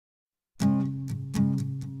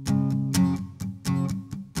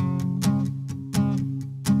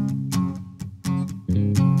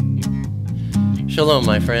Shalom,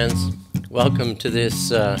 my friends. Welcome to this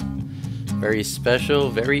very special,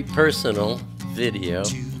 very personal video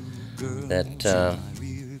that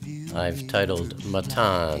I've titled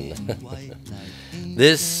Mattan.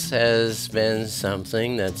 This has been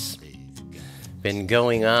something that's been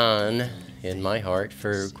going on in my heart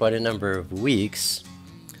for quite a number of weeks.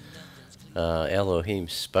 Elohim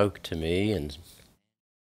spoke to me and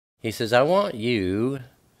he says, I want you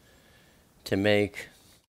to make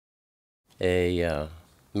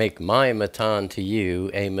my Mattan to you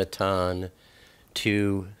a Mattan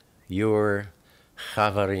to your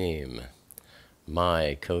chavarim,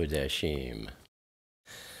 my kodeshim.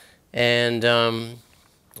 And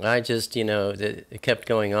I just, it kept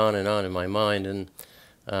going on in my mind, and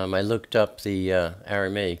I looked up the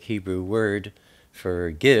Aramaic Hebrew word for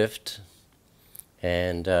gift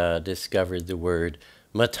and discovered the word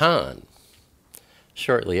Mattan.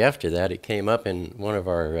 Shortly after that, it came up in one of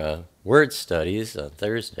our word studies on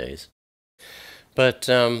Thursdays. But,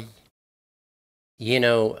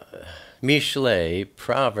 Mishlei,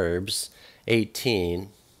 Proverbs 18,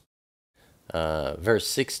 verse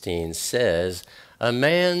 16 says, a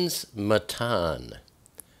man's Mattan,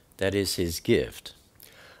 that is his gift,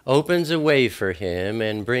 opens a way for him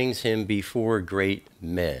and brings him before great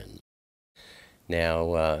men.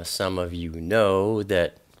 Now, some of you know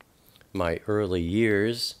that my early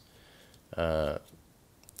years,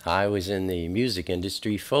 I was in the music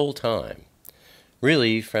industry full time,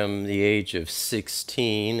 really from the age of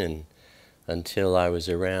 16 and until I was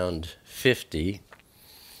around 50.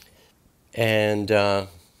 And I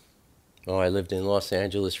lived in Los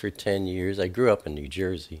Angeles for 10 years. I grew up in New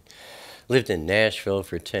Jersey. Lived in Nashville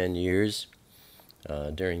for 10 years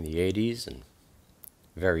during the 80s and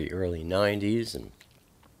very early 90s. And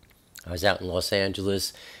I was out in Los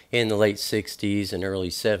Angeles in the late 60s and early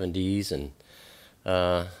 70s, and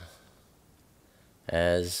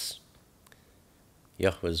as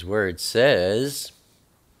Yahweh's word says,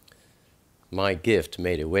 my gift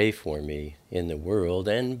made a way for me in the world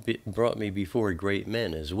and brought me before great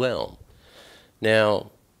men as well. Now,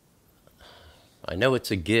 I know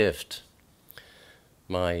it's a gift.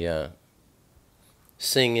 My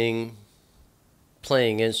singing,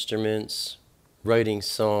 playing instruments, writing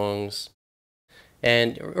songs.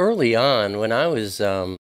 And early on, when I was,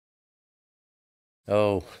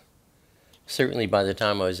 certainly by the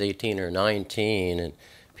time I was 18 or 19, and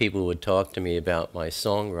people would talk to me about my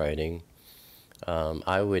songwriting,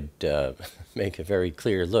 I would make a very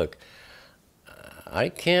clear look. I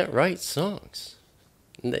can't write songs.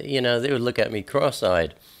 They would look at me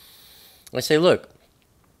cross-eyed. I say, look,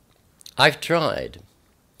 I've tried.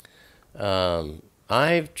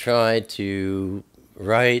 I've tried to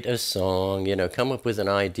write a song, come up with an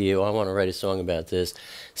idea. Oh, I want to write a song about this.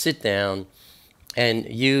 Sit down and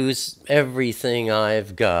use everything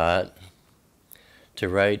I've got to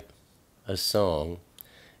write a song.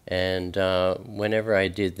 And whenever I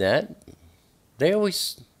did that, they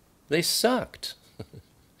sucked.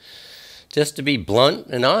 Just to be blunt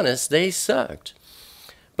and honest, they sucked.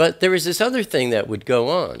 But there was this other thing that would go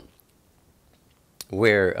on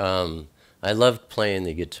where I loved playing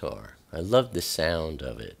the guitar. I loved the sound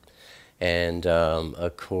of it. And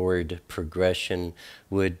a chord progression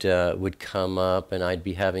would come up, and I'd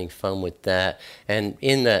be having fun with that. And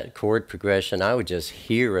in that chord progression, I would just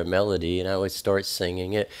hear a melody, and I would start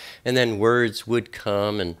singing it. And then words would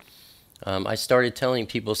come, and I started telling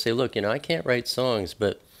people, say, look, I can't write songs,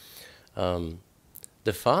 but the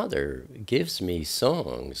Father gives me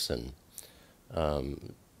songs, and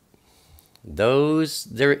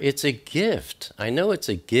it's a gift. I know it's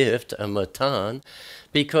a gift, a Mattan,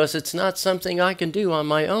 because it's not something I can do on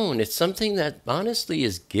my own. It's something that honestly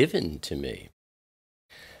is given to me.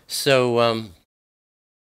 So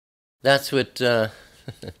that's what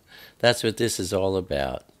that's what this is all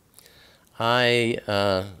about.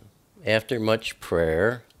 After much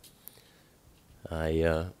prayer,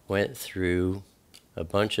 I went through a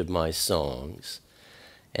bunch of my songs.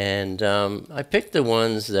 And I picked the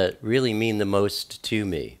ones that really mean the most to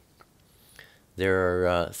me. There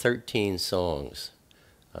are 13 songs.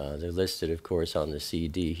 They're listed, of course, on the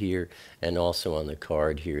CD here and also on the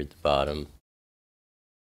card here at the bottom.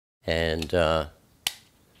 And I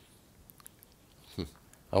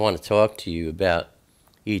want to talk to you about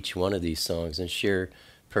each one of these songs and share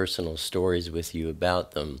personal stories with you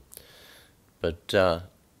about them. But I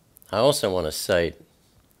also want to cite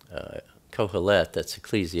Kohelet, that's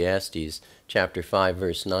Ecclesiastes chapter 5,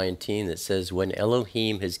 verse 19, that says, when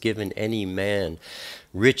Elohim has given any man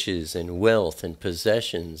riches and wealth and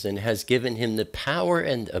possessions and has given him the power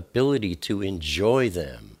and ability to enjoy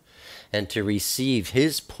them, and to receive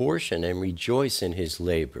his portion and rejoice in his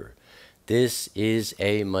labor. This is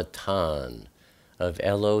a matan of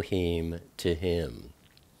Elohim to him.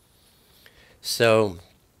 So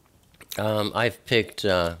I've picked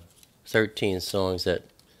 13 songs that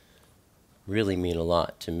really mean a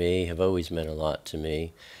lot to me, have always meant a lot to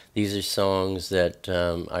me. These are songs that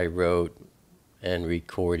I wrote and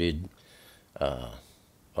recorded, I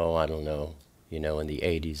don't know, in the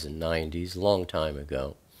 80s and 90s, a long time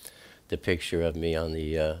ago. The picture of me on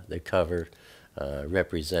the cover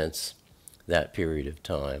represents that period of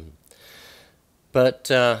time.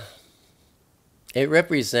 But it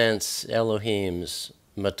represents Elohim's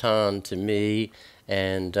matan to me,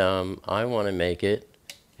 and I want to make it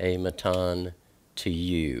a matan to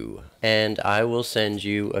you. And I will send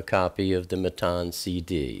you a copy of the MATTAN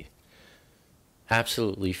CD.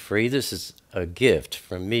 Absolutely free. This is a gift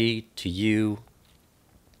from me to you.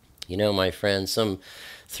 My friends, some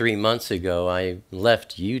 3 months ago I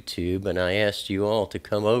left YouTube and I asked you all to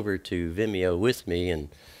come over to Vimeo with me, and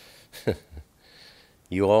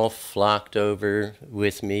you all flocked over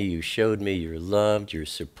with me. You showed me your love, your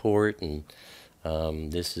support, and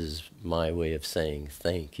this is my way of saying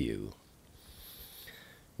thank you.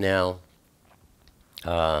 Now,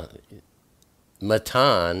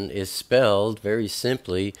 Matan is spelled very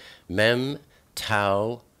simply Mem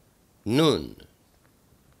Tau Nun.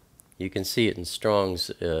 You can see it in Strong's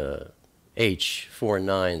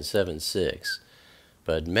H4976.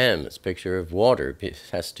 But Mem is a picture of water. It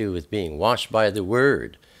has to do with being washed by the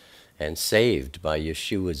Word and saved by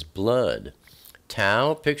Yeshua's blood.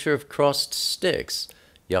 Tau, picture of crossed sticks,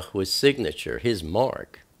 Yahweh's signature, his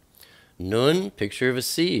mark. Nun, picture of a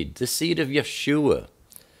seed, the seed of Yeshua,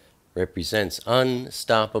 represents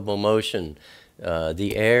unstoppable motion,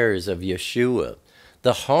 the heirs of Yeshua.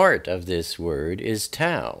 The heart of this word is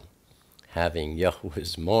Tau, having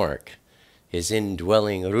Yahweh's mark, his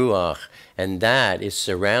indwelling Ruach, and that is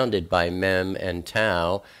surrounded by Mem and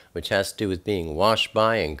Tau, which has to do with being washed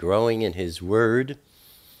by and growing in his word,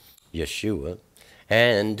 Yeshua,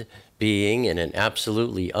 and being in an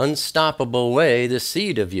absolutely unstoppable way the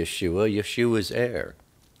seed of Yeshua, Yeshua's heir.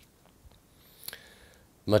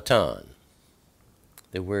 Matan,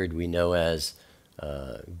 the word we know as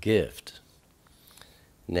gift.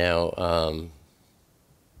 Now,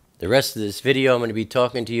 the rest of this video, I'm going to be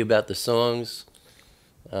talking to you about the songs,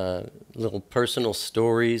 little personal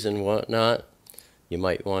stories and whatnot. You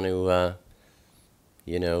might want to,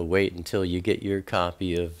 wait until you get your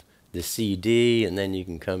copy of the CD, and then you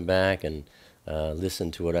can come back and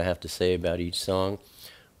listen to what I have to say about each song.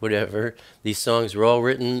 Whatever. These songs were all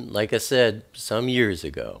written, like I said, some years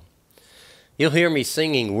ago. You'll hear me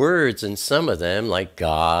singing words in some of them, like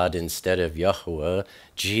God instead of Yahweh,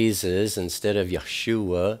 Jesus instead of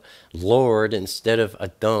Yeshua, Lord instead of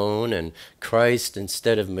Adon, and Christ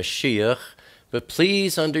instead of Mashiach. But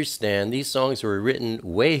please understand, these songs were written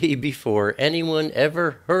way before anyone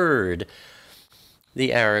ever heard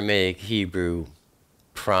the Aramaic, Hebrew,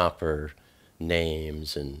 proper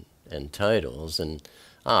names and titles. And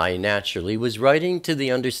I naturally was writing to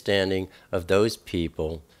the understanding of those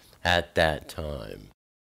people at that time.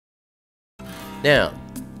 Now,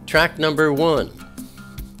 track number 1.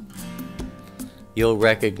 You'll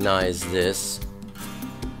recognize this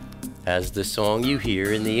as the song you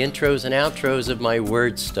hear in the intros and outros of my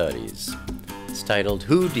word studies. It's titled,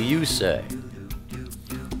 Who Do You Say?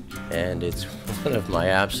 And it's one of my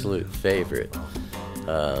absolute favorite.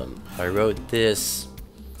 I wrote this,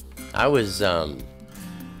 I was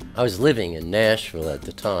living in Nashville at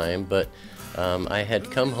the time, but I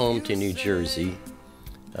had come home to New Jersey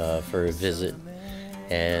for a visit,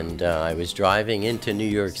 and I was driving into New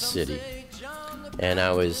York City, and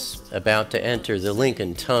I was about to enter the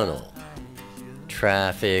Lincoln Tunnel.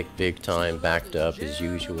 Traffic, big time, backed up as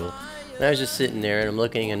usual. And I was just sitting there, and I'm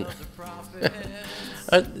looking, and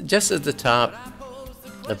just at the top,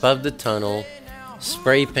 above the tunnel,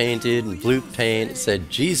 spray painted in blue paint, it said,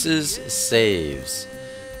 Jesus Saves.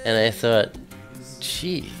 And I thought,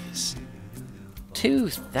 geez,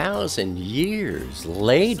 2,000 years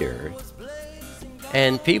later,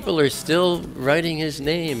 and people are still writing his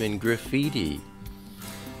name in graffiti.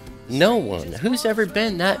 No one, who's ever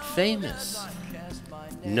been that famous?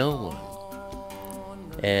 No one.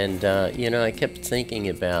 And, I kept thinking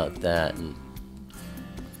about that, and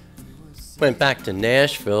went back to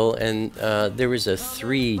Nashville, and there was a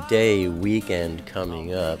 3-day weekend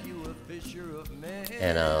coming up,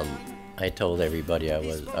 and I told everybody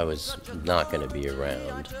I was not going to be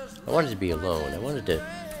around. I wanted to be alone. I wanted to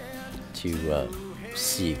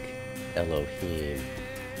seek Elohim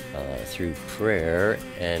through prayer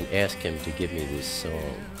and ask him to give me this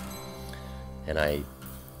song. and I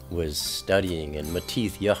was studying in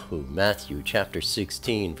Matthew chapter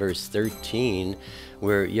 16, verse 13,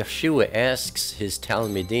 where Yeshua asks his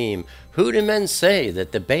Talmidim, "Who do men say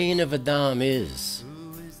that the Bane of Adam is?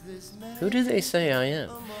 Who do they say I am?"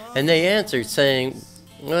 And they answered, saying,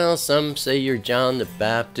 "Well, some say you're John the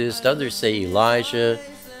Baptist, others say Elijah,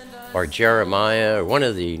 or Jeremiah, or one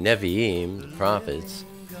of the Nevi'im, the prophets."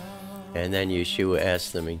 And then Yeshua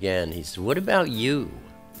asked them again, he said, "What about you?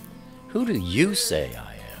 Who do you say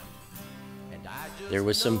I am?" There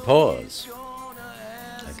was some pause.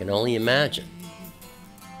 I can only imagine.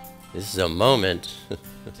 This is a moment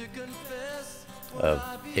of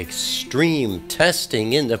extreme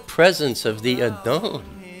testing in the presence of the Adon.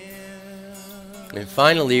 And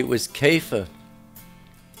finally it was Kepha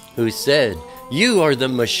who said, "You are the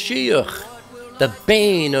Mashiach, the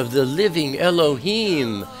bane of the living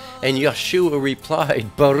Elohim." And Yeshua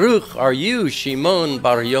replied, "Baruch are you, Shimon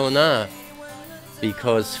bar Yonah,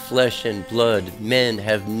 because flesh and blood, men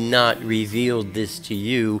have not revealed this to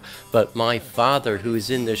you, but my Father who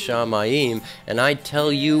is in the Shamayim. And I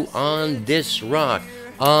tell you, on this rock,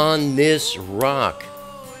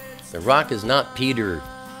 the rock is not Peter."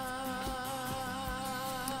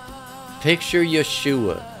 Picture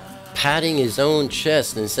Yeshua patting his own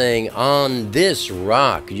chest and saying, "On this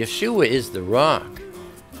rock," Yeshua is the rock,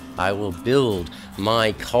 "I will build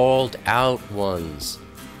my called out ones,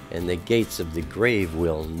 and the gates of the grave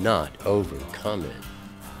will not overcome it."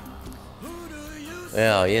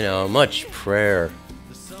 Well, you know, much prayer.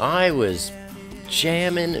 I was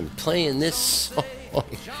jamming and playing this song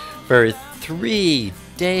for 3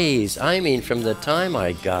 days. I mean, from the time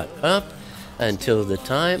I got up until the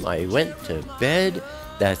time I went to bed,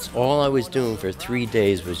 that's all I was doing for 3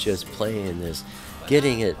 days, was just playing this,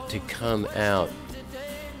 getting it to come out.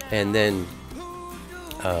 And then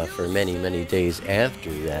for many, many days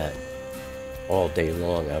after that, all day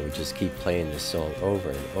long, I would just keep playing this song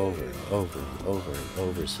over and over and over and over and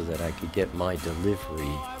over so that I could get my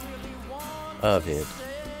delivery of it,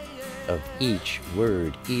 of each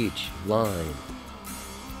word, each line,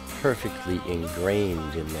 perfectly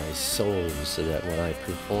ingrained in my soul, so that when I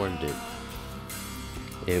performed it,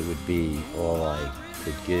 it would be all I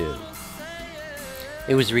could give.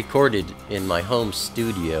 It was recorded in my home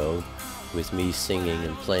studio with me singing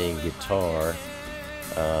and playing guitar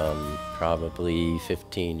probably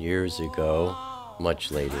 15 years ago,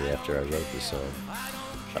 much later after I wrote the song.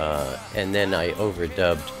 And then I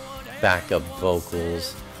overdubbed backup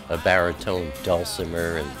vocals, a baritone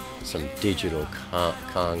dulcimer, and some digital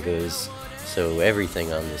congas. So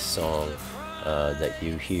everything on this song that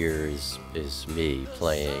you hear is me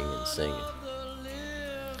playing and singing.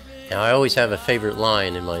 Now, I always have a favorite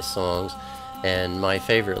line in my songs, and my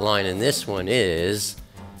favorite line in this one is,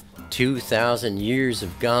 2,000 years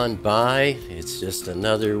have gone by, it's just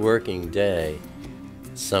another working day.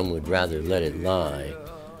 Some would rather let it lie,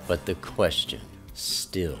 but the question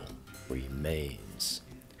still remains,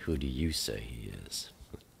 who do you say he is?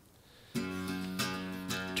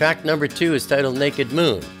 Track number 2 is titled Naked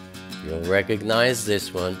Moon. You'll recognize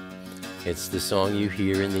this one. It's the song you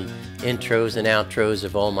hear in the intros and outros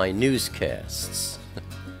of all my newscasts.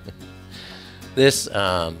 This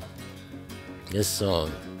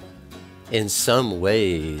song, in some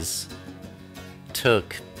ways,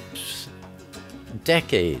 took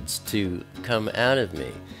decades to come out of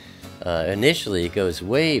me. Initially, it goes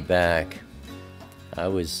way back. I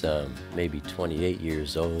was maybe 28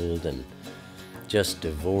 years old and just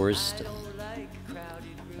divorced,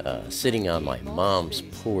 sitting on my mom's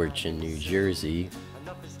porch in New Jersey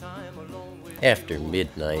after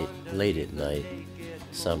midnight, late at night,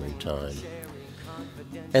 summertime.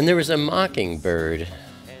 And there was a mockingbird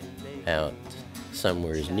out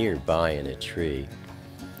somewhere nearby in a tree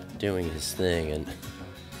doing his thing, and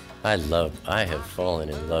I have fallen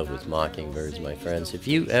in love with mockingbirds, my friends. If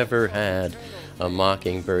you ever had a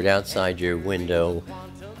mockingbird outside your window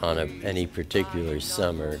on any particular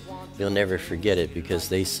summer, you'll never forget it, because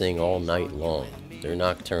they sing all night long. They're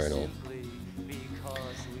nocturnal,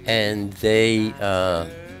 and they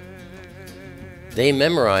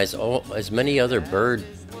memorize as many other bird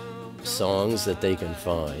songs that they can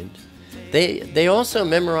find. They also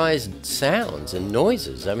memorize sounds and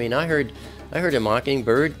noises. I mean, I heard a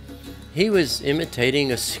mockingbird. He was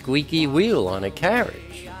imitating a squeaky wheel on a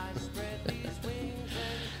carriage.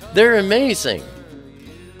 They're amazing.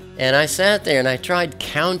 And I sat there and I tried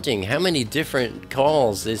counting how many different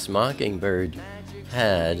calls this mockingbird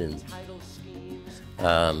had, and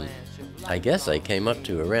I guess I came up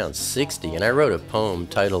to around 60, and I wrote a poem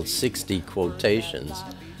titled 60 Quotations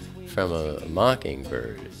from a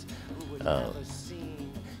Mockingbird.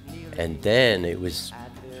 And then it was,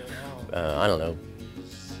 I don't know,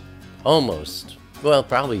 almost, well,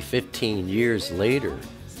 probably 15 years later,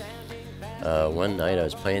 one night I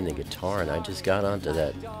was playing the guitar and I just got onto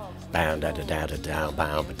that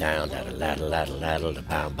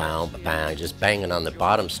just banging on the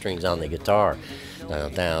bottom strings on the guitar.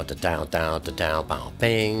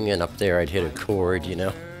 Bang, and up there I'd hit a chord, you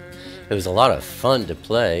know. It was a lot of fun to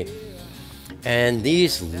play. And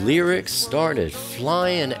these lyrics started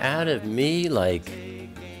flying out of me like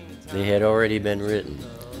they had already been written.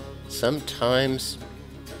 Sometimes,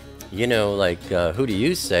 you know, like Who Do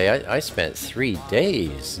You Say? I spent 3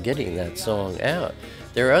 days getting that song out.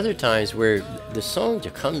 There are other times where the song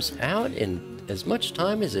just comes out in as much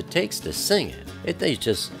time as it takes to sing it. It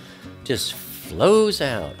just flows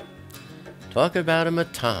out. Talk about a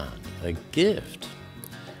matan, a gift.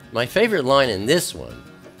 My favorite line in this one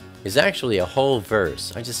is actually a whole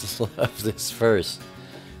verse. I just love this verse.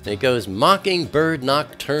 And it goes, mockingbird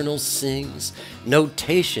nocturnal sings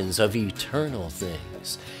notations of eternal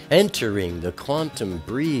things, entering the quantum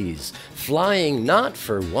breeze, flying not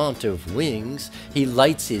for want of wings. He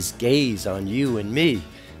lights his gaze on you and me,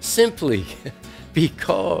 simply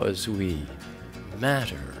because we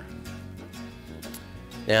matter.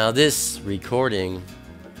 Now, this recording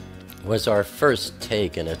was our first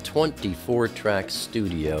take in a 24-track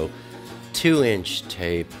studio, 2-inch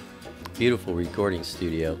tape, beautiful recording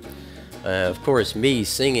studio. Of course, me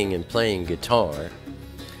singing and playing guitar.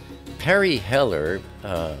 Perry Heller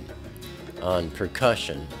on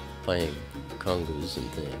percussion, playing congas and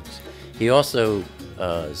things. He also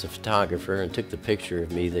is a photographer and took the picture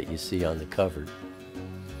of me that you see on the cover.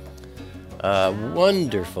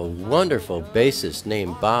 Wonderful, wonderful bassist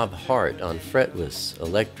named Bob Hart on fretless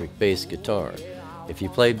electric bass guitar. If you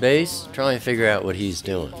play bass, try and figure out what he's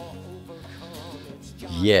doing.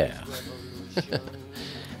 Yeah.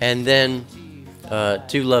 And then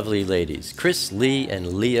 2 lovely ladies, Chris Lee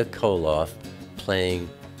and Leah Koloff, playing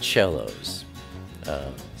cellos,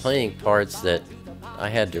 playing parts that I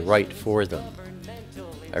had to write for them.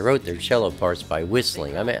 I wrote their cello parts by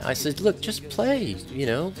whistling. I mean, I said, look, just play, you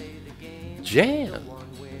know, jam.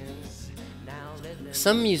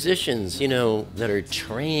 Some musicians, you know, that are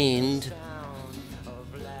trained,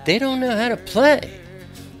 they don't know how to play.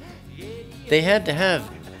 They had to have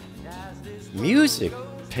music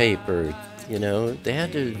paper, you know, they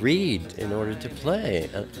had to read in order to play.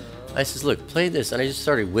 I says, look, play this, and I just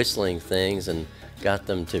started whistling things and got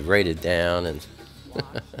them to write it down, and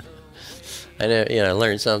I know, you know,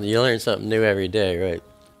 learn something. You learn something new every day, right?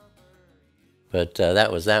 But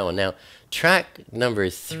that was that one. Now, track number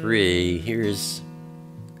 3. Here's,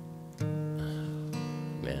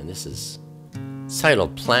 man, this is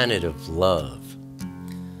titled "Planet of Love."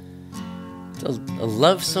 A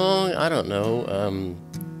love song, I don't know,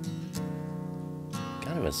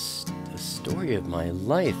 kind of a story of my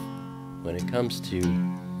life when it comes to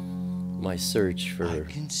my search for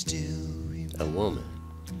a woman.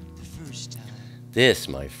 This,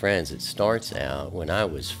 my friends, it starts out when I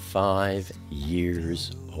was 5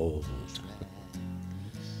 years old.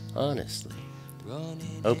 Honestly.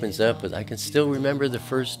 Opens up with, I can still remember the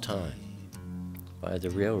first time. By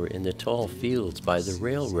the railroad, in the tall fields by the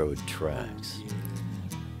railroad tracks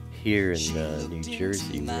here in New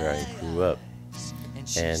Jersey, where I grew up.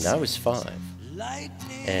 And I was 5.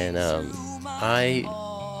 And I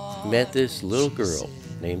met this little girl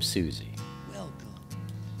named Susie.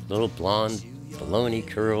 Little blonde, baloney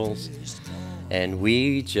curls. And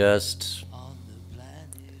we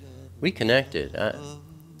connected.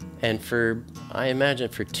 And I imagine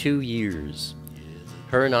for 2 years,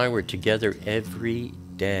 her and I were together every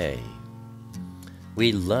day.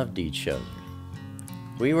 We loved each other.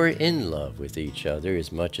 We were in love with each other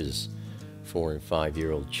as much as 4- and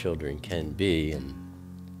 5-year-old children can be. And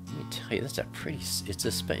let me tell you, it's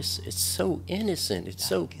a space, it's so innocent, it's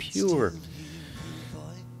so pure.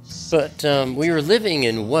 But we were living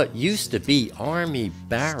in what used to be Army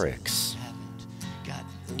barracks,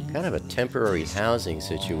 kind of a temporary housing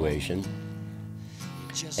situation.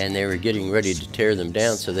 And they were getting ready to tear them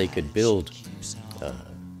down so they could build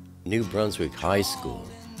New Brunswick High School,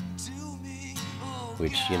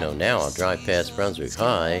 which, you know, now I'll drive past Brunswick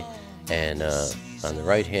High, and on the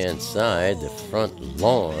right-hand side, the front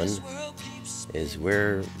lawn is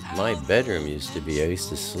where my bedroom used to be. I used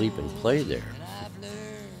to sleep and play there.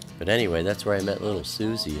 But anyway, that's where I met little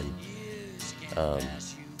Susie, and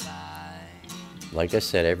like I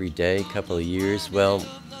said, every day, couple of years. Well,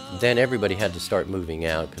 then everybody had to start moving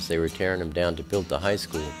out because they were tearing them down to build the high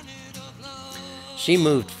school. She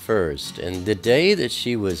moved first, and the day that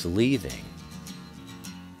she was leaving,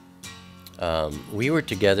 We were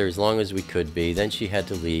together as long as we could be. Then she had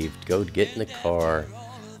to leave, go get in the car.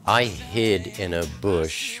 I hid in a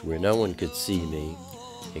bush where no one could see me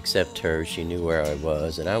except her. She knew where I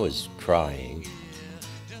was, and I was crying.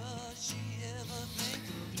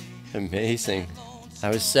 Amazing. I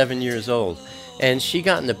was 7 years old. And she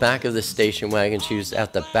got in the back of the station wagon. She was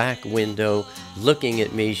at the back window looking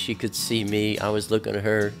at me. She could see me. I was looking at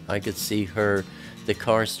her. I could see her. The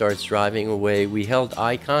car starts driving away. We held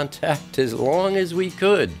eye contact as long as we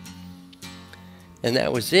could. And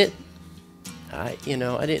that was it. I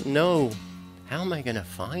didn't know, how am I going to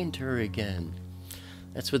find her again?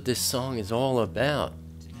 That's what this song is all about.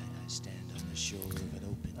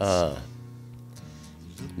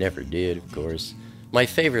 Never did, of course. My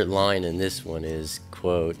favorite line in this one is,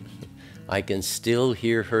 quote, I can still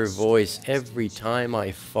hear her voice every time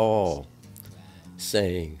I fall,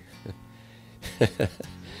 saying,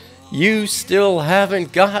 you still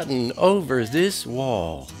haven't gotten over this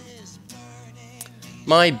wall.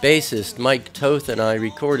 My bassist, Mike Toth, and I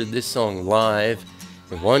recorded this song live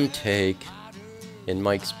in one take in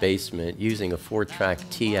Mike's basement using a 4-track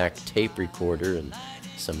TAC tape recorder and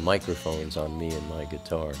some microphones on me and my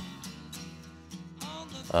guitar.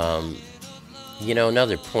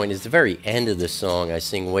 Another point is the very end of the song. I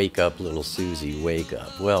sing, wake up, little Susie, wake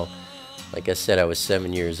up. Well, like I said, I was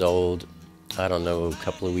 7 years old. I don't know, a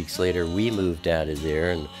couple of weeks later, we moved out of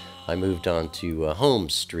there, and I moved on to Home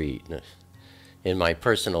Street. In my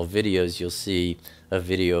personal videos, you'll see a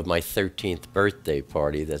video of my 13th birthday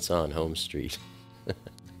party that's on Home Street.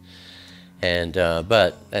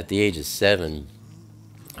 But at the age of 7,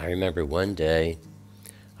 I remember one day,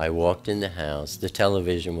 I walked in the house, the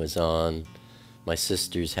television was on, my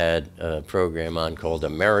sisters had a program on called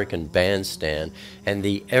American Bandstand, and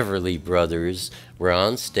the Everly Brothers were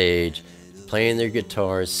on stage playing their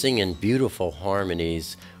guitars, singing beautiful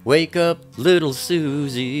harmonies. Wake up, little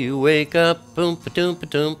Susie, wake up, boom, pa-doom,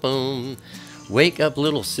 pa-doom, boom. Wake up,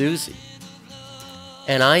 little Susie.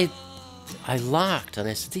 And I locked, and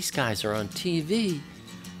I said, these guys are on TV.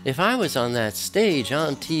 If I was on that stage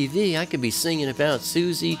on TV, I could be singing about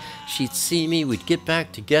Susie. She'd see me. We'd get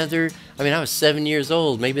back together. I mean, I was 7 years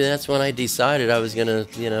old. Maybe that's when I decided I was going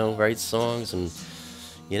to, write songs and,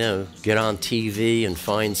 get on TV and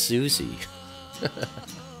find Susie.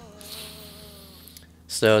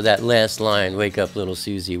 So that last line, wake up, little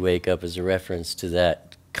Susie, wake up, is a reference to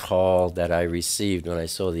that call that I received when I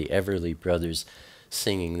saw the Everly Brothers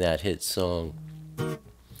singing that hit song.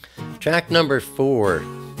 Track number 4.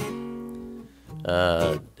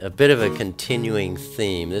 A bit of a continuing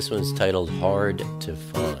theme. This one's titled Hard to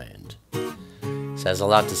Find. This has a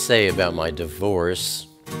lot to say about my divorce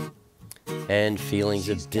and feelings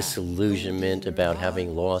of disillusionment about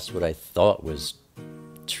having lost what I thought was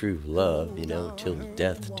true love, till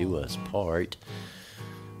death do us part.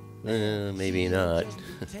 Maybe not.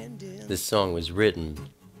 This song was written,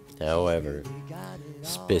 however,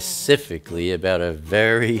 specifically about a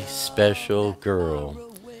very special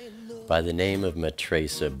girl by the name of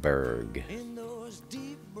Matresa Berg.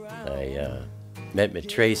 I met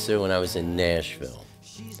Matresa when I was in Nashville.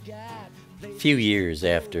 A few years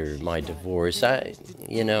after my divorce, I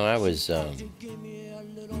was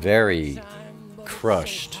very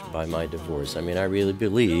crushed by my divorce. I mean, I really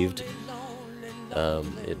believed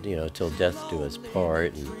till death do us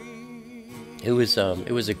part. And it was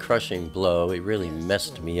a crushing blow. It really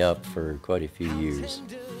messed me up for quite a few years.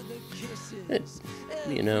 It,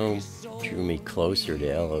 drew me closer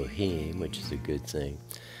to Elohim, which is a good thing.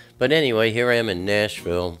 But anyway, here I am in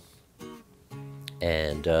Nashville,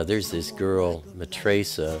 and there's this girl,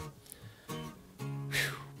 Matresa.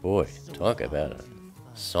 Boy, talk about a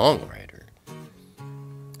songwriter.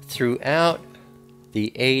 Throughout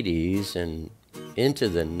the 80s and into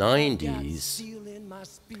the 90s,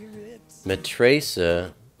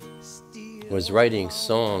 Matresa was writing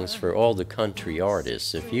songs for all the country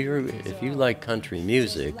artists. If you like country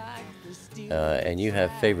music and you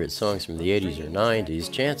have favorite songs from the 80s or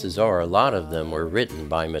 90s, chances are a lot of them were written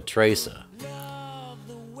by Matresa.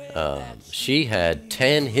 She had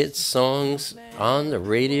 10 hit songs on the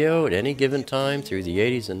radio at any given time through the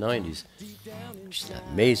 80s and 90s. She's an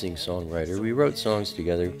amazing songwriter. We wrote songs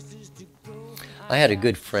together. I had a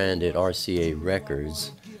good friend at RCA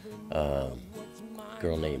Records, a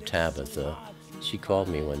girl named Tabitha. She called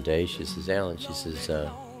me one day. She says, Alan, she says,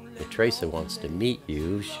 Matresa wants to meet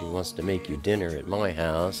you. She wants to make you dinner at my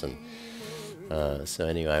house. And so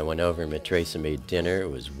anyway, I went over and Matresa made dinner.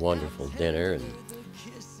 It was a wonderful dinner. And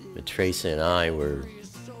Matresa and I were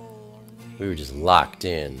just locked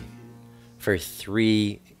in for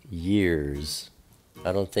 3 years.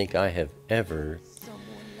 I don't think I have ever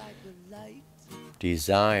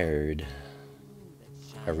desired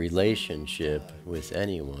a relationship with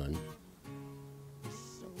anyone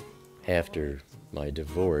after my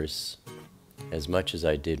divorce as much as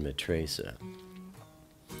I did Matresa.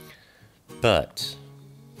 But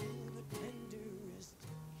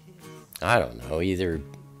I don't know, either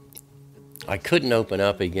I couldn't open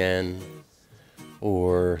up again,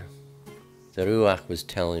 or the Ruach was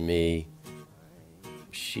telling me,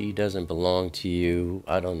 she doesn't belong to you.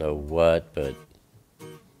 I don't know what, but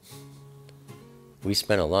we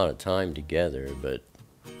spent a lot of time together, but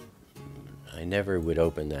I never would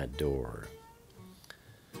open that door.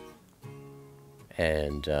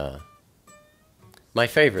 And my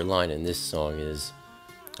favorite line in this song is,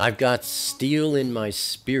 I've got steel in my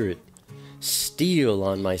spirit, steel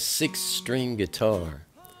on my 6-string guitar,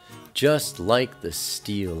 just like the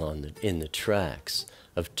steel in the tracks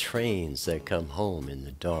of trains that come home in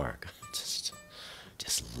the dark. Just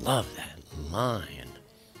love that line.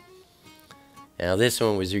 Now this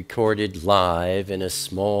one was recorded live in a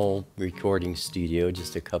small recording studio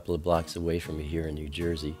just a couple of blocks away from me here in New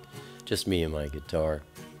Jersey. Just me and my guitar.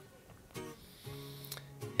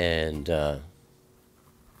 And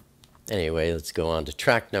anyway, let's go on to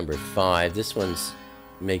track number 5. This one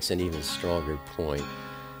makes an even stronger point.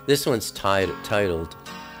 This one's titled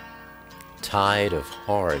Tide of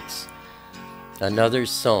Hearts. Another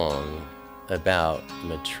song about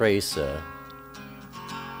Matresa.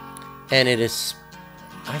 And it is,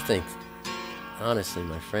 I think, honestly,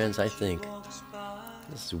 my friends, I think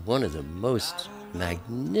this is one of the most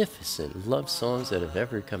magnificent love songs that have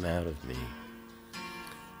ever come out of me.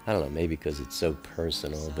 I don't know, maybe because it's so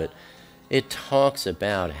personal, but it talks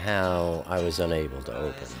about how I was unable to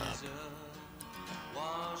open up.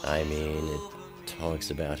 I mean, it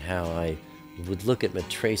talks about how I would look at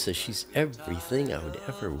Matresa. She's everything I would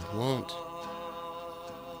ever want.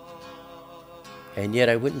 And yet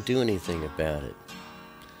I wouldn't do anything about it.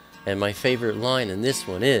 And my favorite line in this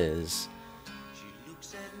one is,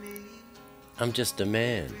 I'm just a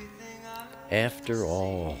man. After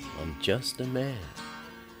all, I'm just a man.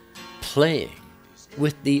 Playing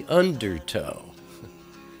with the undertow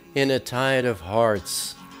in a tide of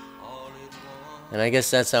hearts. And I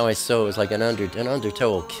guess that's how I saw it. It was like an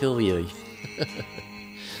undertow will kill you.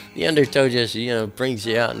 The undertow just, brings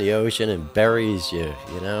you out in the ocean and buries you,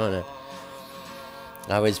 and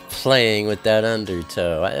I was playing with that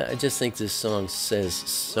undertow. I just think this song says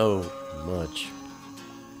so much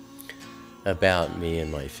about me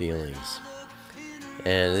and my feelings.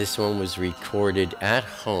 And this one was recorded at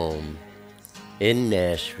home in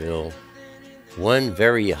Nashville one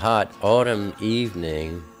very hot autumn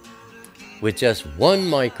evening with just one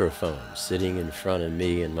microphone sitting in front of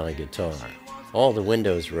me and my guitar. All the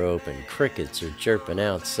windows were open, crickets are chirping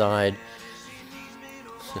outside.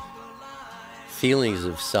 Feelings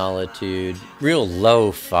of solitude, real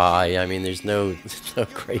lo-fi. I mean, there's no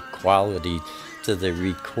great quality to the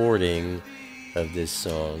recording of this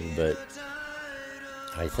song, but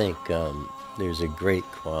I think there's a great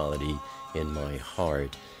quality in my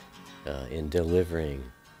heart in delivering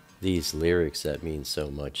these lyrics that mean so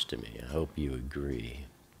much to me. I hope you agree.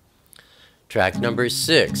 Track number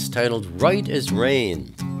 6, titled Right as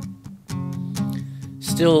Rain.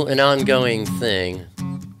 Still an ongoing thing.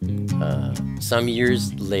 Some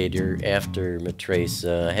years later, after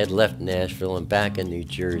Matresa, I had left Nashville and back in New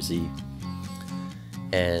Jersey.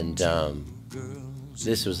 And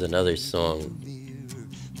this was another song.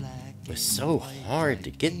 It was so hard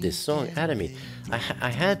to get this song out of me. I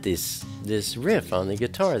had this riff on the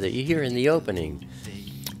guitar that you hear in the opening.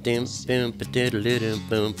 Just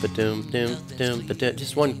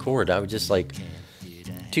one chord. I was just like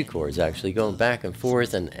 2 chords actually, going back and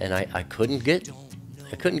forth, and I couldn't get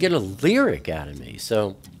a lyric out of me.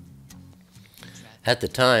 So at the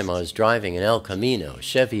time I was driving an El Camino, a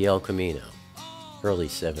Chevy El Camino, early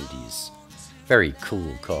 70s. Very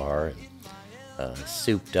cool car,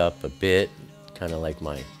 souped up a bit, kind of like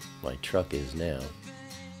my truck is now.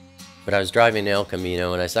 But I was driving the El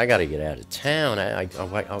Camino, and I said, I got to get out of town. I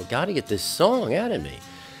got to get this song out of me.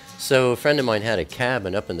 So a friend of mine had a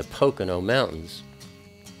cabin up in the Pocono Mountains.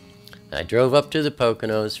 I drove up to the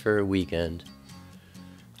Poconos for a weekend,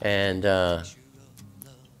 and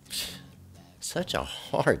such a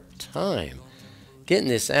hard time getting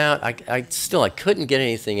this out. I couldn't get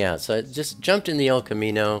anything out, so I just jumped in the El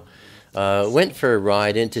Camino, went for a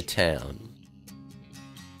ride into town,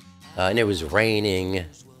 and it was raining.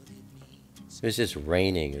 It was just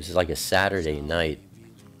raining. It was just like a Saturday night,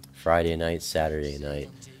 Friday night, Saturday night.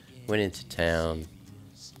 Went into town.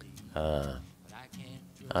 I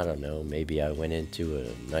don't know, maybe I went into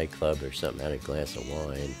a nightclub or something, had a glass of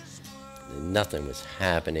wine. nothing was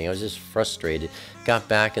happening. I was just frustrated. Got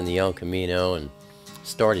back in the El Camino and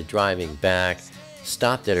started driving back.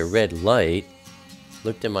 Stopped at a red light,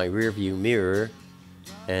 looked in my rearview mirror,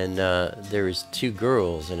 and there was two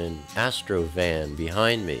girls in an Astro van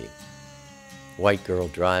behind me. White girl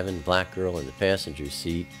driving, black girl in the passenger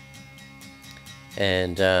seat.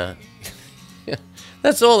 And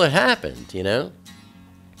that's all that happened, you know.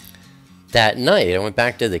 That night, I went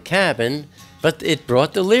back to the cabin, but it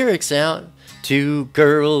brought the lyrics out. Two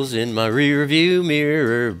girls in my rearview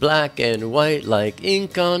mirror, black and white like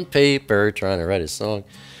ink on paper, trying to write a song.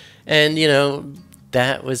 And, you know,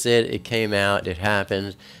 that was it. It came out. It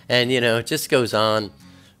happened. And, you know, it just goes on.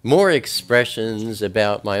 More expressions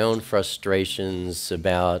about my own frustrations,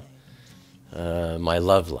 about my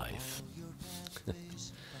love life.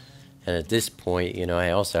 And at this point, you know, I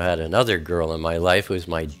also had another girl in my life who was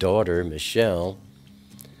my daughter, Michelle.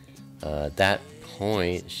 At that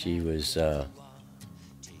point, she was, well,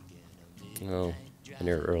 in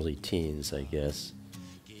her early teens, I guess.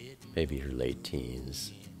 Maybe her late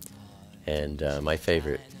teens. And my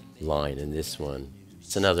favorite line in this one,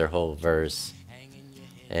 it's another whole verse,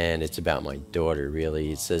 and it's about my daughter,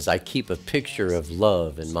 really. It says, I keep a picture of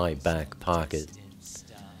love in my back pocket,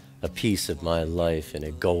 a piece of my life in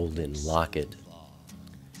a golden locket,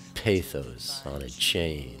 pathos on a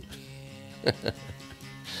chain.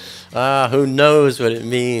 Who knows what it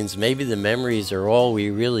means? Maybe the memories are all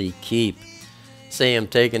we really keep. Say I'm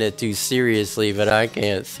taking it too seriously, but I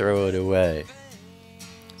can't throw it away.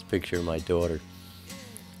 Let's picture my daughter.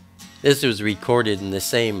 This was recorded in the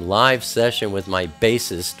same live session with my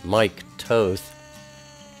bassist, Mike Toth,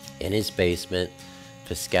 in his basement,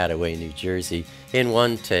 Piscataway, New Jersey, in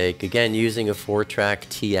one take, again using a 4-track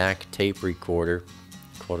TAC tape recorder,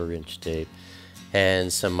 1/4-inch tape,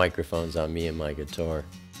 and some microphones on me and my guitar.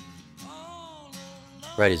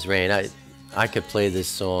 Right as rain. I could play this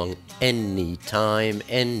song anytime,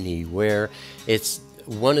 anywhere. It's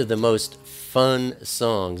one of the most fun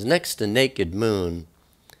songs, next to Naked Moon.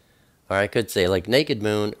 Or I could say, like Naked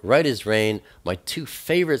Moon, Right as Rain, my two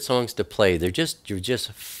favorite songs to play. You're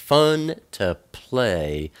just fun to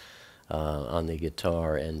play on the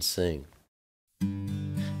guitar and sing.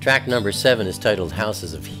 Track number 7 is titled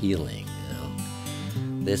Houses of Healing. You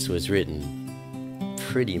know, this was written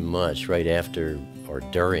pretty much right after or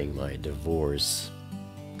during my divorce.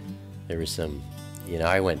 There was some, you know,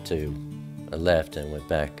 I left and went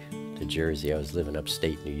back to Jersey. I was living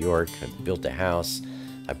upstate New York. I built a house.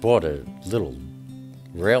 I bought a little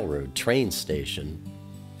railroad train station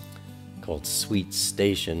called Sweet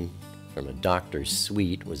Station from a Dr.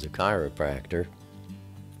 Sweet, was a chiropractor.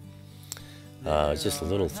 It was just a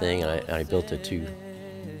little thing. I built a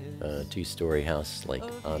two-story house like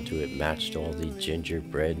onto it, matched all the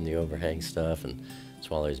gingerbread and the overhang stuff, and that's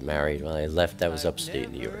while I was married. When I left, that was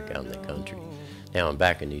upstate New York, out in the country. Now I'm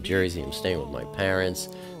back in New Jersey. I'm staying with my parents.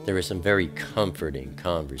 There were some very comforting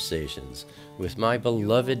conversations with my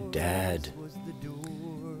beloved dad.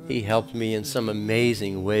 He helped me in some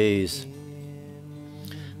amazing ways.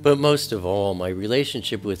 But most of all, my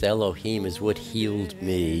relationship with Elohim is what healed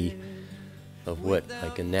me of what I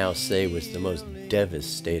can now say was the most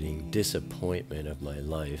devastating disappointment of my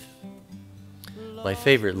life. My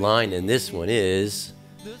favorite line in this one is,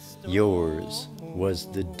 yours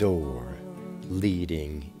was the door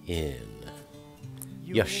leading in.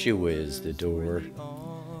 Yeshua is the door,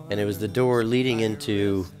 and it was the door leading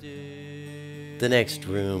into the next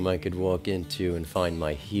room I could walk into and find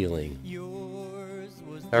my healing.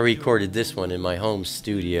 I recorded this one in my home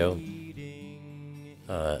studio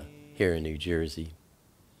here in New Jersey.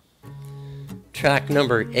 Track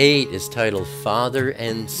number 8 is titled Father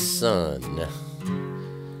and Son.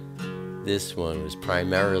 This one was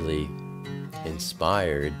primarily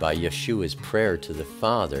inspired by Yeshua's prayer to the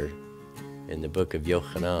Father in the book of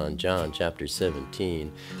Yochanan, John chapter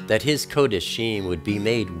 17, that his Kodeshim would be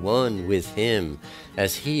made one with him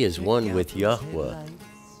as he is one with Yahweh.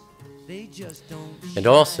 And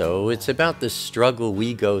also, it's about the struggle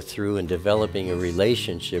we go through in developing a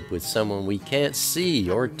relationship with someone we can't see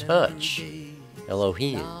or touch,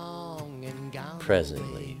 Elohim.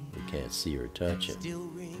 Presently, we can't see or touch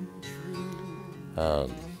him.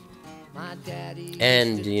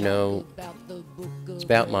 And, you know, it's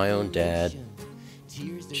about my own dad.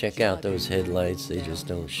 Check out those headlights. They just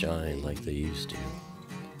don't shine like they used to.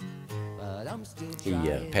 He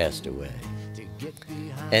passed away.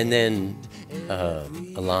 And then a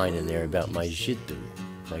line in there about my Jiddu,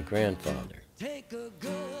 my grandfather.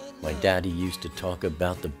 My daddy used to talk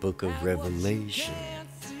about the book of Revelation,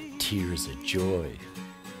 tears of joy.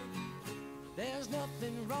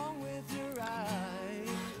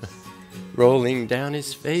 rolling down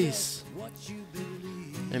his face.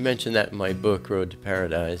 I mentioned that in my book, Road to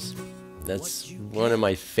Paradise. That's one of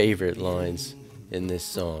my favorite lines in this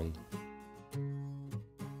song.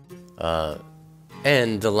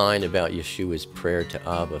 And the line about Yeshua's prayer to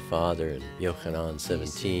Abba, Father, in Yochanan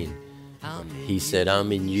 17. He said,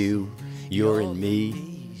 I'm in you, you're in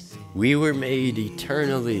me. We were made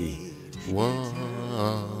eternally one.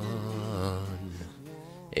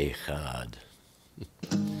 Echad.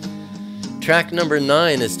 Track number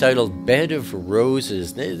 9 is titled Bed of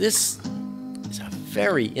Roses. This is a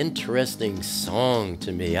very interesting song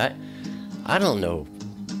to me. I don't know.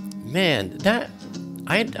 Man,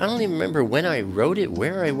 I don't even remember when I wrote it,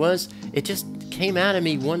 where I was. It just came out of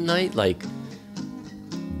me one night like,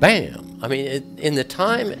 bam. I mean, in the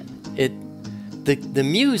time, the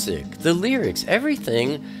music, the lyrics,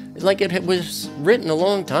 everything, like it was written a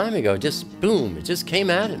long time ago, just boom, it just came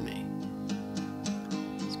out of me.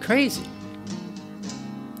 It's crazy.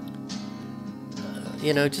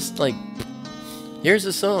 Just like, here's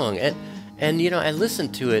a song. And I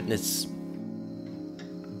listened to it, and it's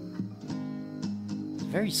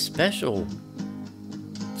very special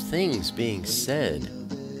things being said.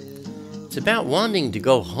 It's about wanting to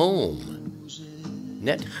go home.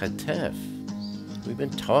 Net chatef. We've been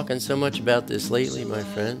talking so much about this lately, my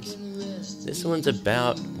friends. This one's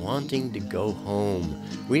about wanting to go home.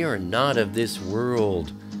 We are not of this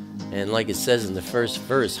world. And like it says in the first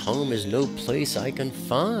verse, home is no place I can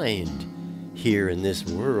find here in this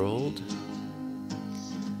world.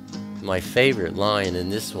 My favorite line in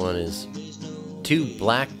this one is, 2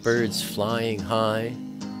 blackbirds flying high,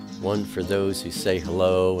 one for those who say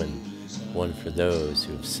hello and one for those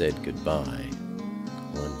who have said goodbye.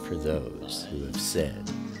 One for those who have said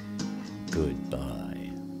goodbye.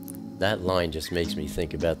 That line just makes me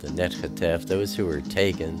think about the Net Chatef, those who are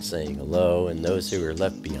taken saying hello and those who are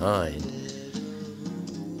left behind.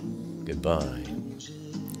 Goodbye.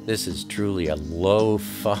 This is truly a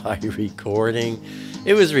lo-fi recording.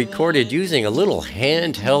 It was recorded using a little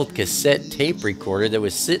handheld cassette tape recorder that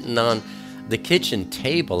was sitting on the kitchen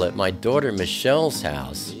table at my daughter Michelle's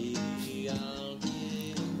house.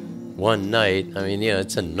 One night,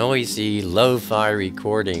 it's a noisy, lo-fi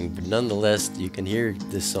recording, but nonetheless, you can hear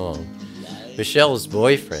this song. Michelle's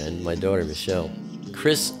boyfriend, my daughter Michelle,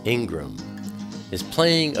 Chris Ingram, is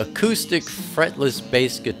playing acoustic fretless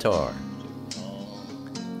bass guitar.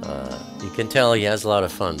 You can tell he has a lot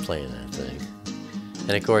of fun playing that thing.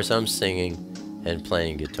 And of course, I'm singing and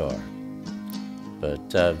playing guitar.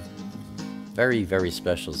 But very, very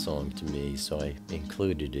special song to me, so I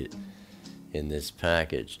included it in this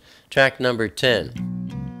package. Track number 10.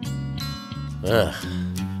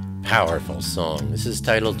 Powerful song. This is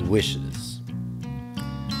titled Wishes.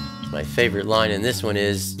 My favorite line in this one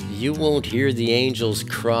is, you won't hear the angels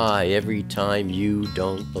cry every time you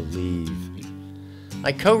don't believe.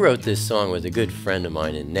 I co-wrote this song with a good friend of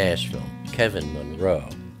mine in Nashville, Kevin Monroe.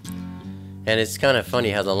 And it's kind of funny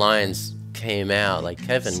how the lines came out. Like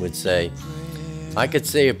Kevin would say, I could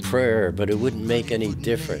say a prayer, but it wouldn't make any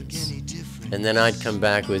difference. And then I'd come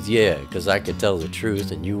back with, yeah, because I could tell the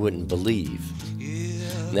truth and you wouldn't believe.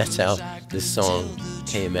 And that's how this song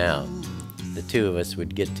came out. The two of us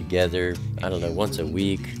would get together, I don't know, once a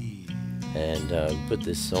week and put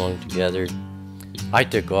this song together. I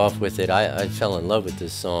took off with it. I fell in love with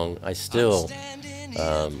this song. I still,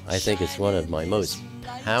 I think it's one of my most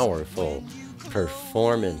powerful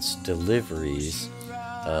performance deliveries.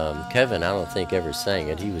 Kevin, I don't think ever sang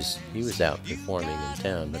it. He was out performing in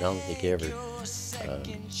town, but I don't think he ever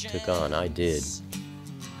took on. I did.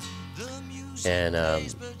 And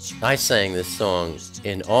I sang this song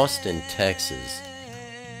in Austin, Texas.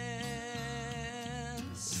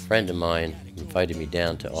 A friend of mine invited me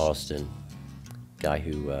down to Austin. Guy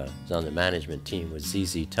who was on the management team was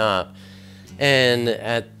ZZ Top. And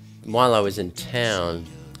while I was in town,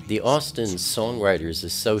 the Austin Songwriters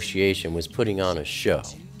Association was putting on a show.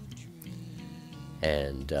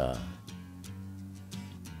 And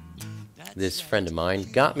this friend of mine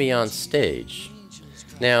got me on stage.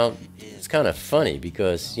 Now, it's kind of funny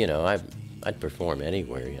because, I'd perform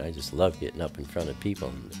anywhere. I just love getting up in front of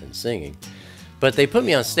people and singing. But they put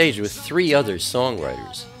me on stage with 3 other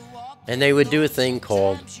songwriters. And they would do a thing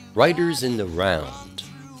called Writers in the Round.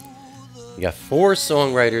 You got 4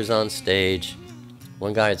 songwriters on stage.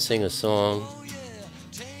 One guy would sing a song.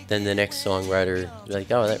 Then the next songwriter would be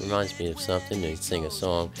like, oh, that reminds me of something. And he'd sing a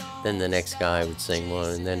song. Then the next guy would sing one.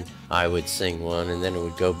 And then I would sing one. And then it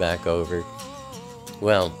would go back over.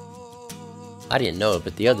 Well, I didn't know it,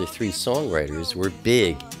 but the other 3 songwriters were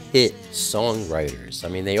big hit songwriters.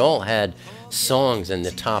 They all had songs in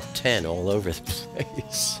the top 10 all over the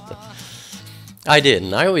place. I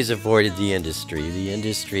didn't. I always avoided the industry. The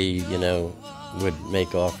industry, you know, would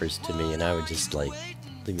make offers to me, and I would just like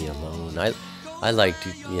leave me alone. I liked,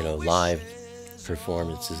 you know, live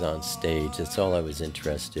performances on stage. That's all I was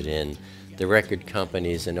interested in. The record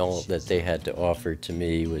companies and all that they had to offer to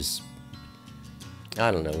me was, I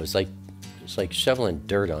don't know, it's like shoveling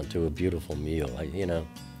dirt onto a beautiful meal. I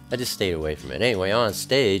just stayed away from it. Anyway, on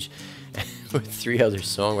stage with 3 other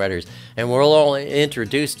songwriters, and we're all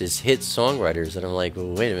introduced as hit songwriters, and I'm like,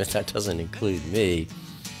 well, wait a minute, that doesn't include me.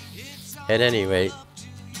 At any rate,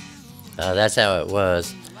 that's how it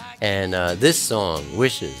was. And this song,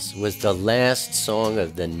 Wishes, was the last song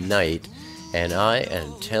of the night, and I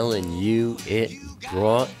am telling you, it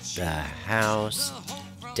brought the house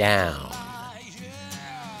down.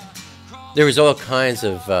 There was all kinds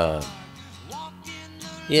of,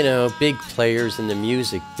 you know, big players in the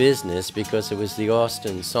music business because it was the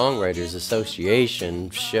Austin Songwriters Association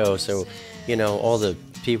show. So, you know, all the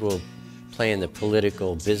people playing the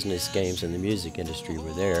political business games in the music industry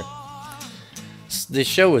were there. The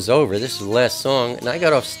show was over. This was the last song, and I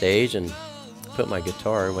got off stage and put my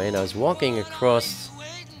guitar away, and I was walking across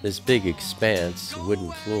this big expanse,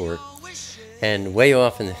 wooden floor, and way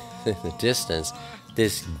off in the distance,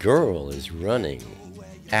 this girl is running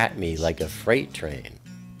at me like a freight train.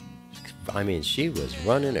 I mean, she was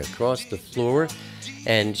running across the floor,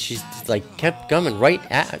 and she's like kept coming right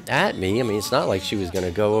at me. I mean, it's not like she was going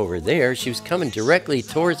to go over there. She was coming directly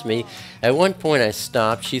towards me. At one point, I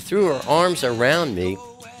stopped. She threw her arms around me.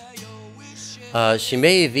 She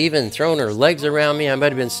may have even thrown her legs around me. I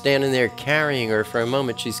might have been standing there carrying her for a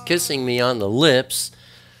moment. She's kissing me on the lips.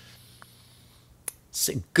 It's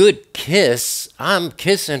a good kiss. I'm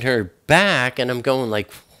kissing her back, and I'm going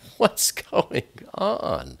like, what's going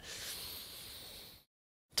on?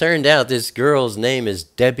 Turned out this girl's name is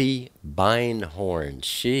Debbie Beinhorn.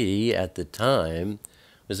 She, at the time,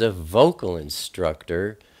 was a vocal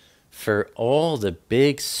instructor for all the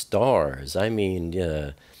big stars. I mean,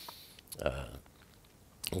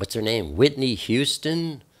 what's her name? Whitney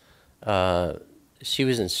Houston. She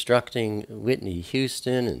was instructing Whitney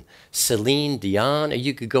Houston and Celine Dion.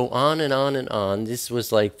 You could go on and on and on. This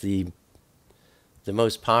was like the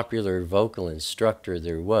most popular vocal instructor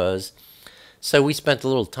there was. So we spent a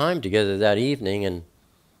little time together that evening,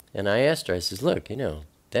 and I asked her, I says, look, you know,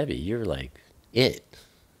 Debbie, you're like it.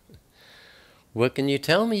 What can you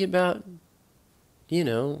tell me about, you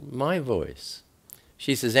know, my voice?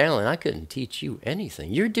 She says, Alan, I couldn't teach you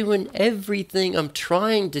anything. You're doing everything I'm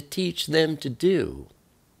trying to teach them to do.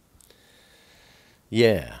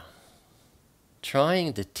 Yeah.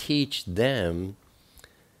 Trying to teach them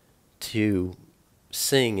to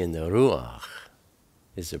sing in the Ruach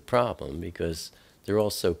is a problem because they're all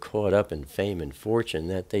so caught up in fame and fortune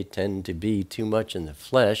that they tend to be too much in the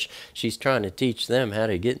flesh. She's trying to teach them how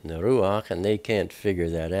to get in the Ruach, and they can't figure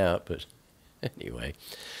that out. But anyway,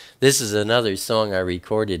 this is another song I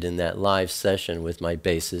recorded in that live session with my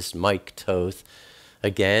bassist, Mike Toth.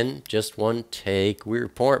 Again, just one take.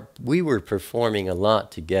 We were performing a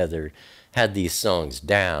lot together, had these songs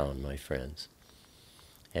down, my friends.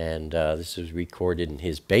 And this was recorded in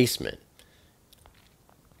his basement.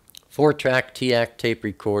 4-track TAC tape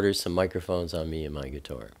recorder, some microphones on me and my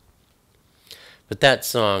guitar. But that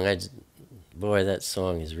song, boy, that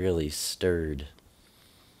song has really stirred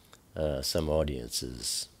some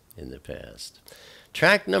audiences in the past.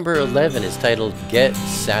 Track number 11 is titled Get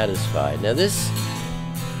Satisfied. Now this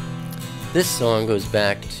song goes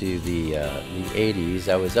back to the 80s.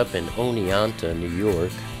 I was up in Oneonta, New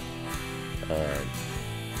York,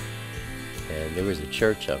 and there was a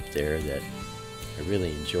church up there that I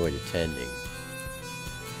really enjoyed attending.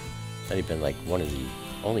 That had been like one of the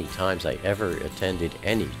only times I ever attended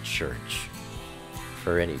any church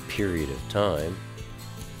for any period of time.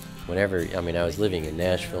 Whenever, I mean, I was living in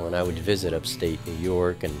Nashville and I would visit upstate New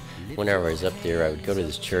York, and whenever I was up there I would go to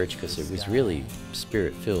this church because it was really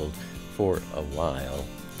spirit-filled for a while.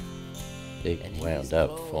 They wound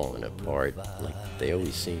up falling apart like they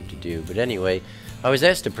always seem to do. But anyway, I was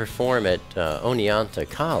asked to perform at Oneonta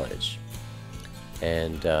College.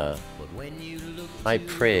 And I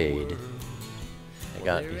prayed. I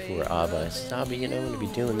got before Abba. I said, Abba, you know, I'm going to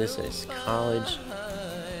be doing this at his college.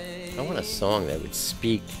 I want a song that would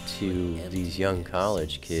speak to these young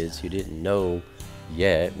college kids who didn't know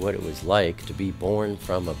yet what it was like to be born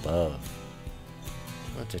from above.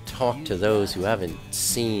 I want to talk to those who haven't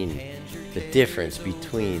seen the difference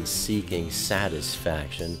between seeking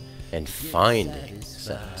satisfaction and finding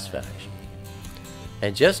satisfaction.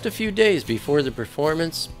 And just a few days before the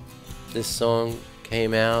performance, this song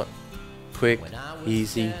came out, quick,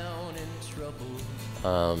 easy.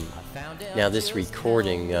 Now this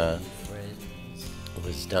recording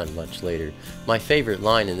was done much later. My favorite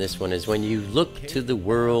line in this one is, when you look to the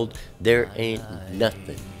world, there ain't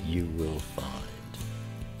nothing you will find.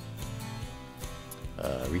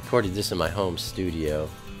 Recorded this in my home studio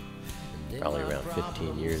probably around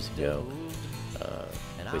 15 years ago,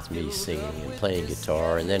 with me singing and playing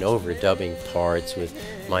guitar, and then overdubbing parts with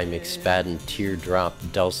my McSpadden Teardrop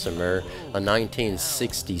Dulcimer, a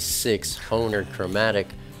 1966 Hohner chromatic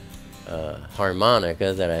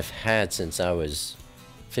harmonica that I've had since I was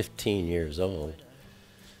 15 years old,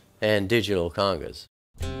 and digital congas.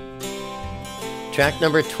 Track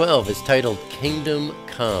number 12 is titled Kingdom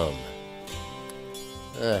Come.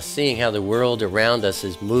 Seeing how the world around us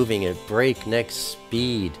is moving at breakneck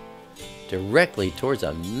speed directly towards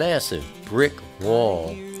a massive brick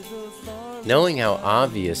wall, knowing how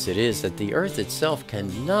obvious it is that the earth itself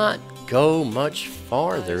cannot go much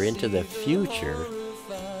farther into the future,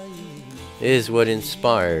 is what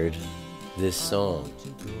inspired this song.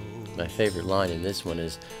 My favorite line in this one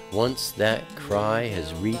is, once that cry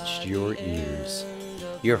has reached your ears,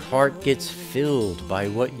 your heart gets filled by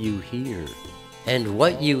what you hear. And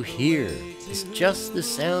what you hear is just the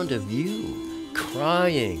sound of you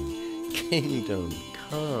crying, Kingdom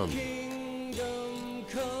Come.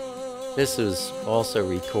 This was also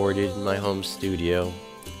recorded in my home studio,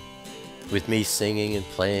 with me singing and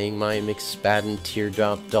playing my McSpadden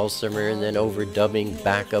Teardrop Dulcimer, and then overdubbing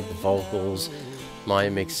backup vocals, my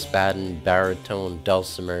McSpadden Baritone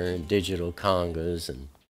Dulcimer, and digital congas. And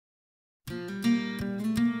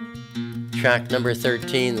track number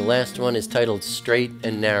 13, the last one, is titled Straight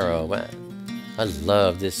and Narrow. I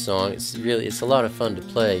love this song. It's a lot of fun to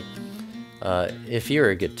play. If you're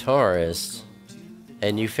a guitarist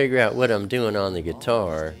and you figure out what I'm doing on the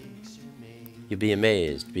guitar, you'll be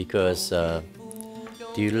amazed, because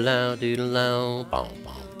doodle-low, doodle-low, bom,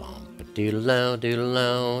 bom, bom, doodle-low,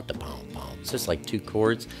 doodle-low, da-bom, bom. It's just like two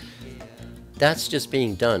chords. That's just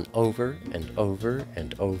being done over and over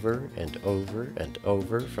and over and over and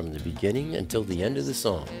over from the beginning until the end of the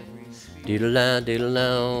song. Doodle-low,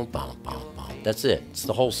 doodle-low, bom, bom, bom. That's it. It's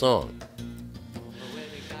the whole song.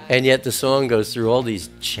 And yet the song goes through all these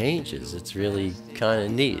changes. It's really kind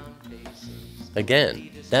of neat. Again,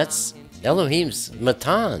 that's Elohim's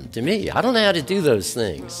MATTAN to me. I don't know how to do those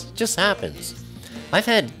things. It just happens. I've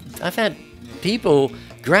had people,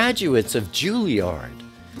 graduates of Juilliard,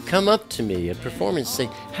 come up to me at performance and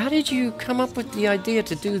say, how did you come up with the idea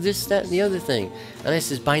to do this, that, and the other thing? And I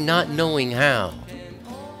says, by not knowing how.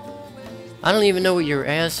 I don't even know what you're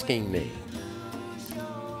asking me.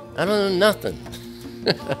 I don't know nothing.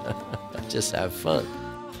 I just have fun.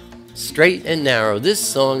 Straight and Narrow. This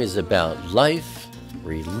song is about life,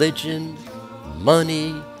 religion,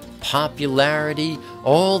 money, popularity,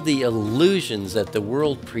 all the illusions that the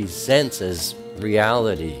world presents as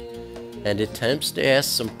reality, and attempts to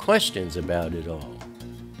ask some questions about it all.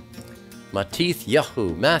 Matith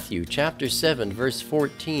Yahu, Matthew chapter 7 verse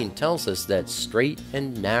 14 tells us that straight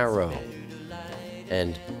and narrow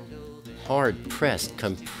and hard-pressed,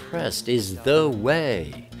 compressed is the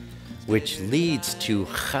way which leads to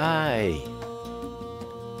high,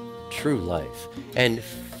 true life, and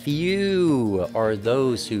few are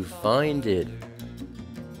those who find it.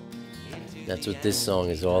 That's what this song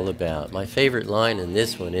is all about. My favorite line in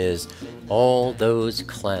this one is, all those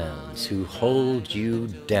clowns who hold you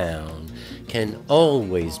down can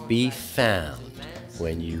always be found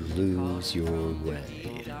when you lose your way.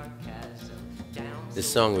 This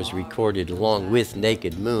song was recorded along with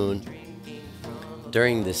Naked Moon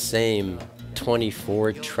during the same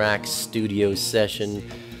 24-track studio session,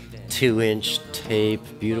 2-inch tape,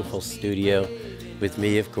 beautiful studio, with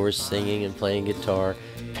me, of course, singing and playing guitar,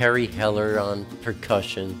 Perry Heller on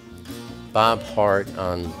percussion, Bob Hart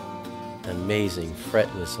on amazing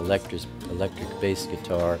fretless electric bass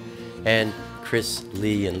guitar, and Chris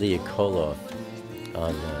Lee and Leah Koloff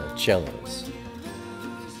on cellos.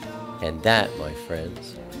 And that, my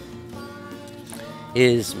friends,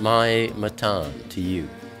 is my MATTAN to you,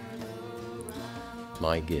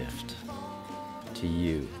 my gift to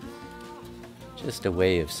you. Just a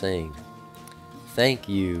way of saying thank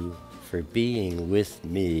you for being with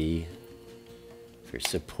me, for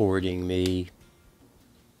supporting me,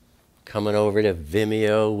 coming over to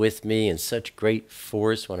Vimeo with me in such great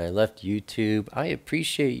force when I left YouTube. I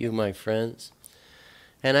appreciate you, my friends.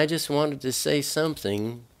 And I just wanted to say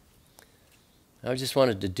something. I just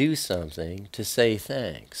wanted to do something to say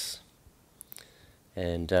thanks.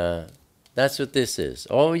 And that's what this is.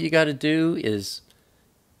 All you got to do is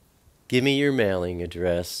give me your mailing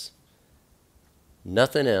address,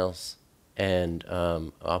 nothing else, and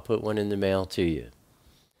I'll put one in the mail to you.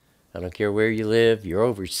 I don't care where you live. You're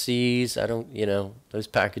overseas. I don't, you know, those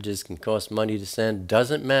packages can cost money to send.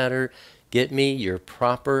 Doesn't matter. Get me your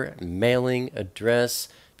proper mailing address.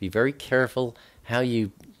 Be very careful how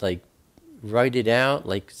you, like, write it out.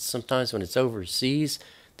 Like, sometimes when it's overseas,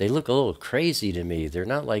 they look a little crazy to me. They're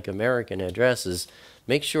not like American addresses.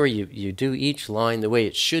 Make sure you do each line the way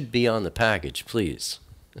it should be on the package, please.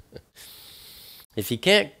 If you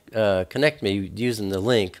can't connect me using the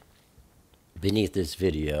link beneath this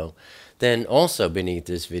video, then also beneath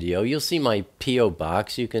this video, you'll see my P.O.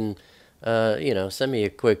 box. You can, you know, send me a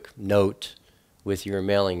quick note with your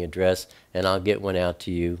mailing address, and I'll get one out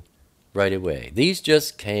to you right away. These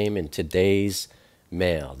just came in today's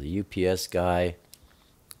mail. The UPS guy,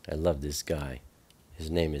 I love this guy.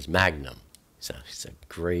 His name is Magnum. He's a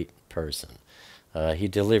great person. He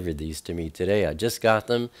delivered these to me today. I just got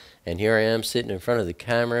them, and here I am sitting in front of the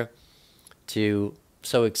camera,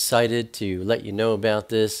 so excited to let you know about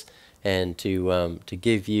this and to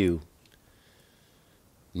give you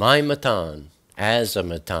my Mattan as a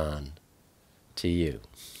Mattan to you.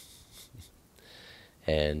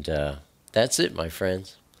 And that's it, my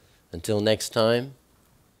friends. Until next time,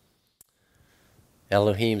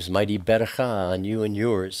 Elohim's mighty beracha on you and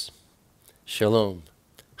yours. Shalom,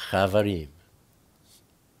 chavarim.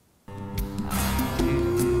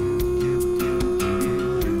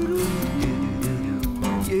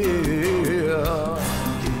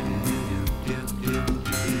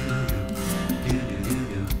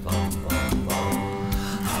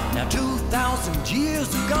 Now 2,000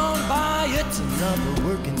 years have gone by, it's another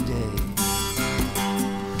working day.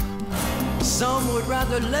 Some would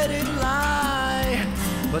rather let it lie,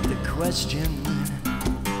 but the question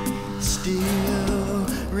still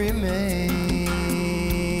remains.